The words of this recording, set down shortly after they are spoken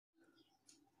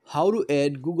how to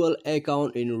add Google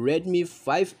account in Redmi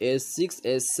 5S,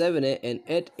 6S, 7A and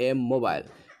 8A mobile.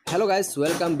 Hello guys,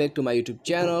 welcome back to my YouTube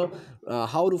channel.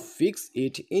 How to fix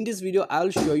it. In this video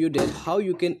I'll show you that how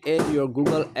you can add your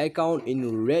Google account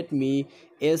in Redmi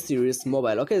A series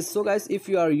mobile. Okay, so guys, if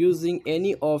you are using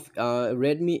any of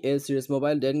Redmi A series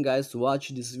mobile, then guys watch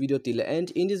this video till the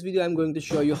end. In this video I'm going to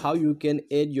show you how you can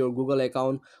add your Google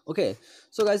account. Okay,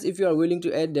 so guys, if you are willing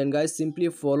to add, then guys simply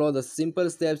follow the simple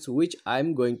steps which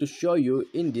I'm going to show you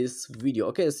in this video.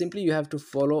 Okay, simply you have to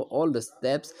follow all the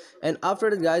steps, and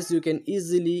after that guys you can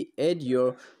easily add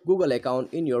your Google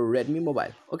account in your Redmi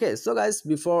mobile. Okay, so guys,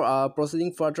 before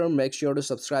proceeding further, make sure to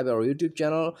subscribe our YouTube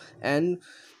channel and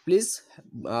please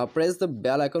press the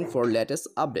bell icon for latest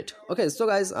update. Okay, so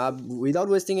guys, without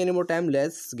wasting any more time,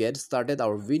 let's get started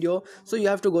our video. So you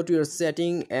have to go to your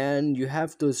setting and you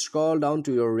have to scroll down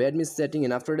to your Redmi setting,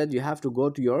 and after that you have to go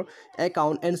to your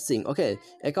account and sync. Okay,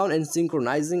 account and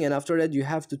synchronizing, and after that you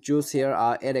have to choose here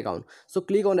add account. So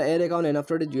click on the add account, and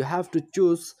after that you have to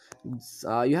choose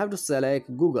you have to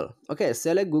select Google. Okay,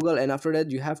 select Google, and after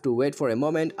that you have to wait for a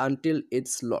moment until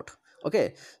it's load.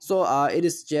 Okay, so it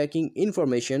is checking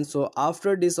information. So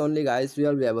after this only guys we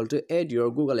will be able to add your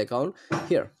Google account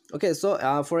here. Okay,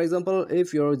 so for example,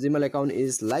 if your Gmail account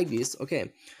is like this,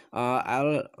 okay,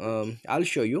 I'll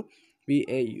show you.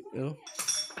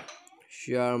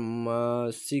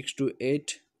 Sharma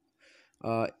 628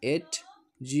 8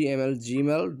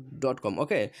 gmail.com.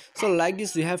 Okay, so like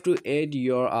this you have to add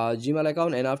your Gmail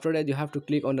account, and after that you have to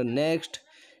click on the next,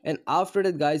 and after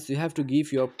that guys you have to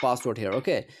give your password here.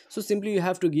 Okay, so simply you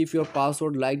have to give your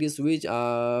password like this, which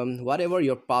whatever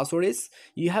your password is,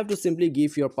 you have to simply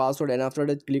give your password, and after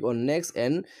that click on next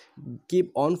and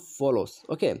keep on follows.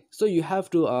 Okay, so you have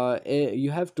to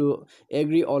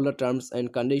agree all the terms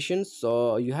and conditions.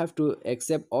 So you have to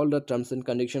accept all the terms and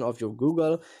condition of your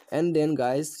Google, and then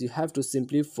guys you have to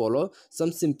simply follow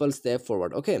some simple step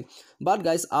forward. Okay, but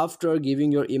guys, after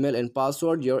giving your email and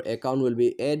password, your account will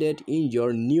be added in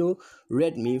your new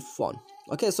Redmi phone.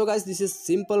 Okay, so guys, this is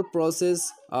simple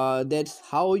process that's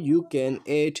how you can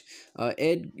add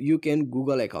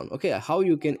Google account. Okay, how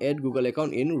you can add Google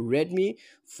account in Redmi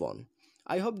phone.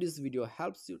 I hope this video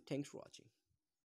helps you. Thanks for watching.